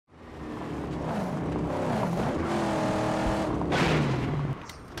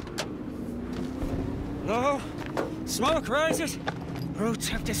Smoke rises. Roots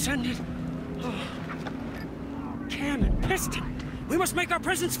have descended. Oh. Cam and Piston. We must make our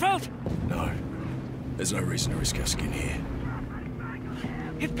presence felt. No. There's no reason to risk our skin here.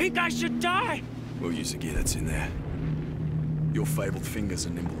 If Pink Eye should die... We'll use the gear that's in there. Your fabled fingers are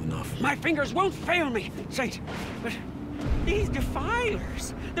nimble enough. My fingers won't fail me, Saint. But these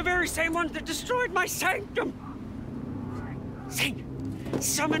defilers, the very same ones that destroyed my sanctum. Saint,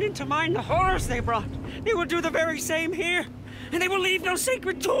 summon into mind the horrors they brought. They will do the very same here. And they will leave no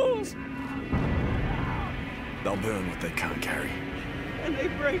sacred tools. They'll burn what they can't carry. And they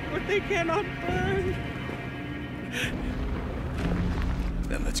break what they cannot burn.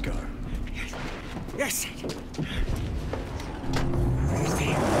 Then let's go. Yes, Saint.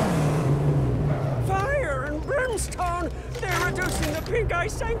 Fire and brimstone! They're reducing the Pink Eye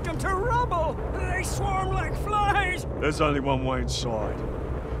Sanctum to rubble! They swarm like flies! There's only one way inside.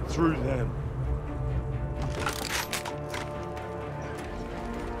 Through them.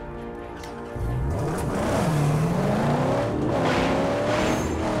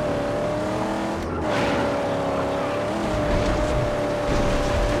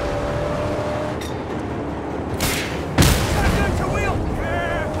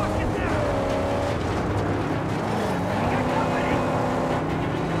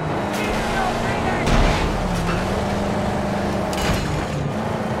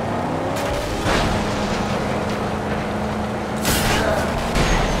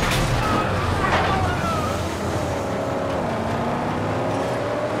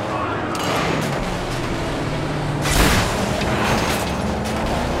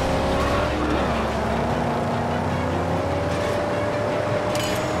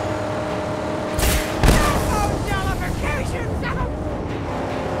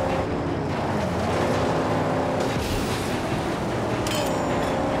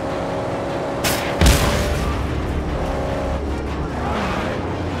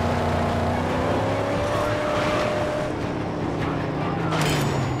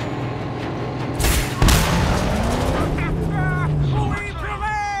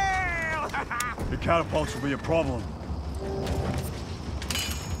 Catapults will be a problem.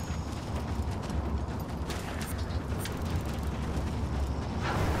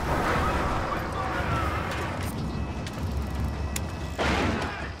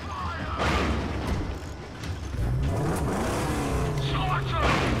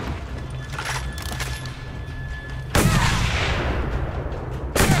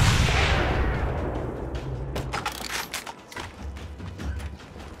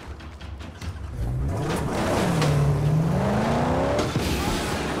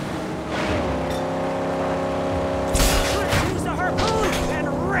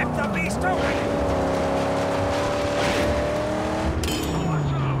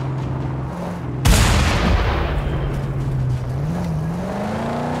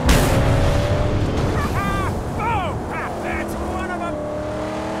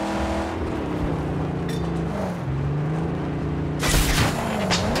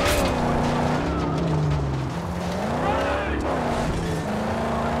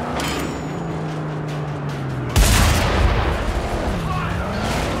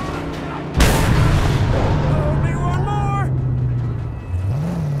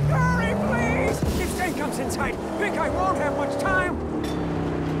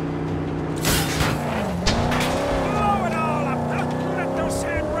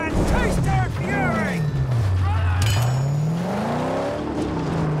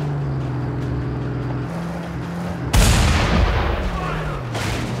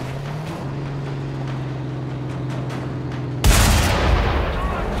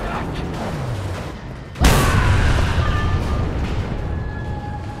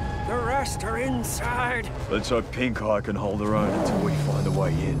 Inside. Let's hope Pink Eye can hold her own until we find a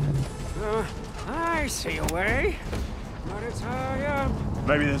way in. I see a way. But it's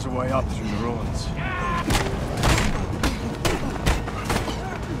maybe there's a way up through the ruins.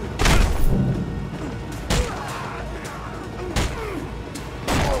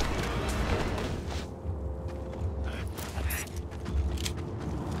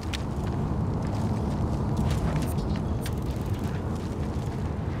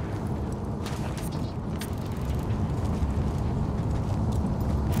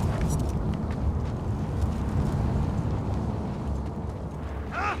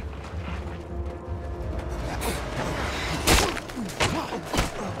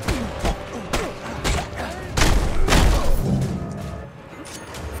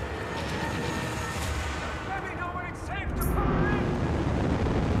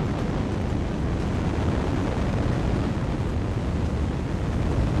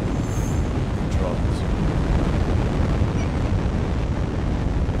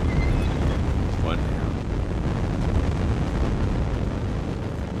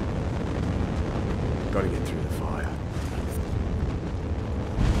 Gotta get through the fire.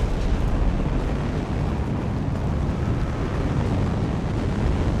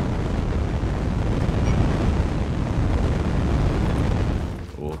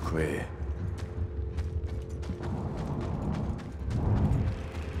 All clear.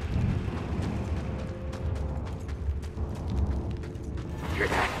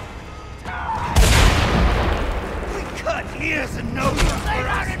 Ears and noses for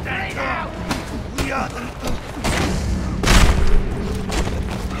us to stand out. We are the...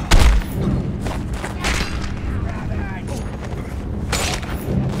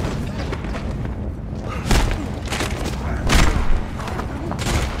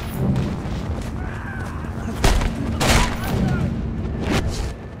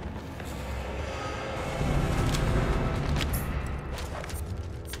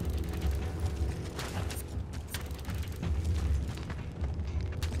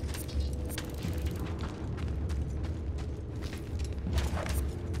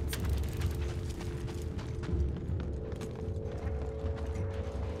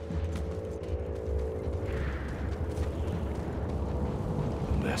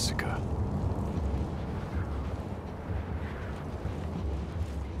 Massacre.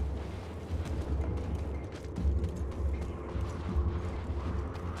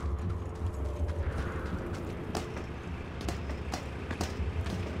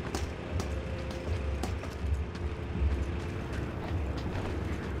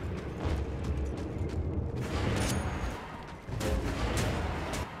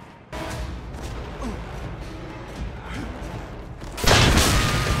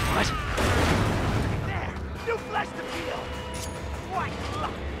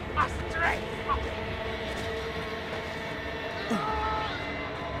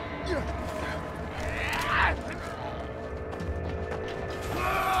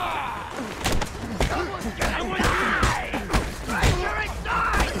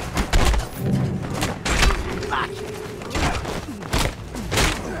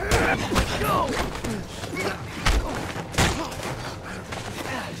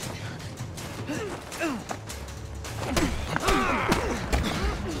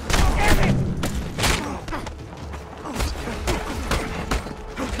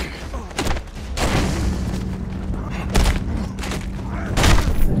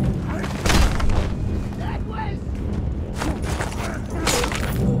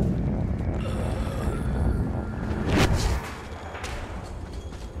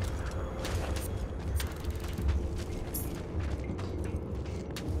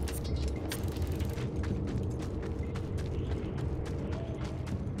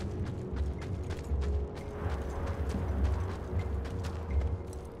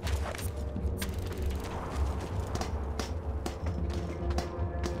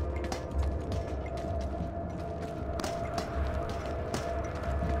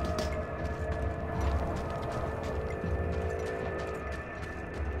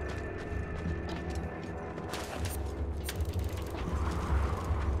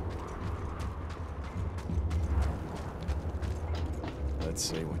 Let's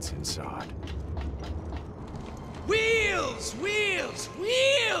see what's inside. Wheels! Wheels!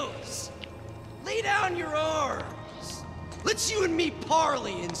 Wheels! Lay down your arms. Let's you and me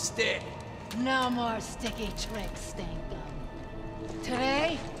parley instead. No more sticky tricks, Stink Gun.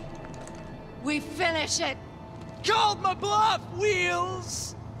 Today, we finish it. Called my bluff,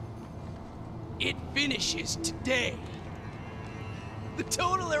 Wheels! It finishes today. The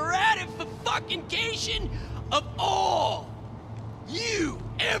total erratification of all! You!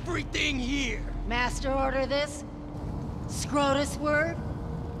 Everything here! Master order this? Scrotus word?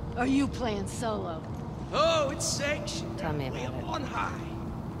 Or you playing solo? Oh, it's sanctioned. Tell me about it. On high.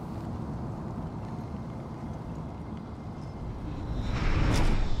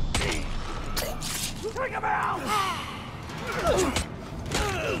 Bring him out!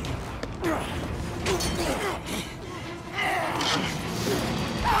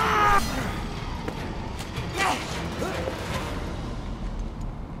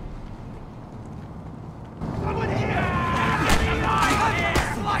 Someone here!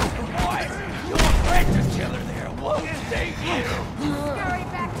 Slice the boys! Your friend the killer there won't save you!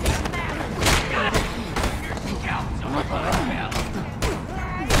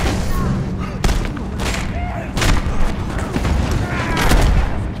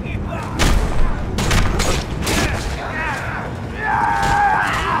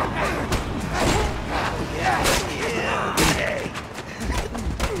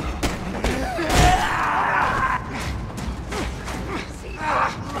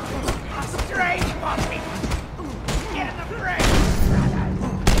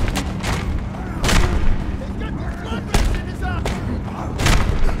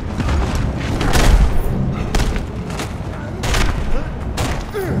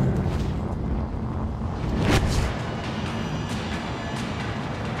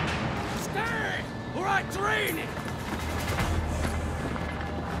 or I drain it!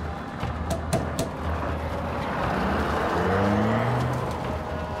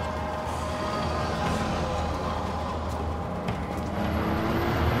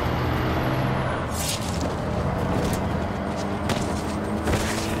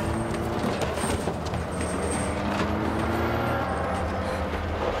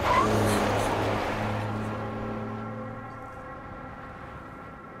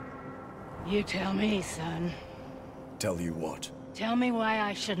 You tell me, son. Tell you what? Tell me why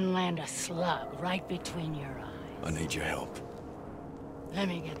I shouldn't land a slug right between your eyes. I need your help. Let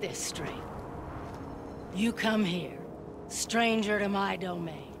me get this straight. You come here, stranger to my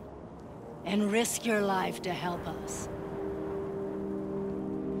domain, and risk your life to help us.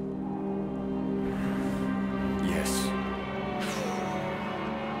 Yes.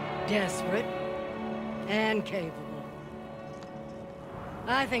 Desperate and capable.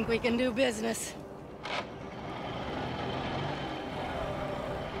 I think we can do business.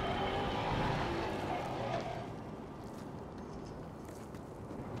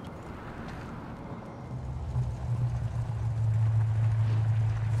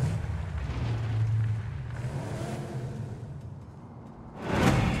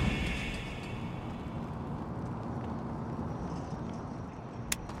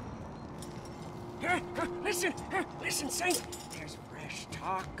 Listen, Saint. There's fresh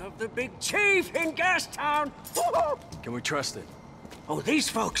talk of the big chief in Gastown. Can we trust it? Oh, these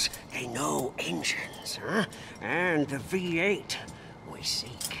folks, they know engines, huh? And the V8 we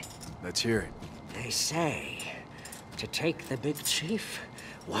seek. Let's hear it. They say, to take the big chief,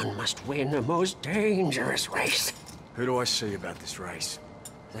 one must win a most dangerous race. Who do I see about this race?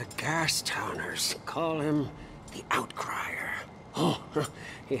 The Gastowners call him the Outcrier. Oh,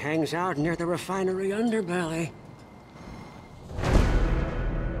 he hangs out near the refinery underbelly.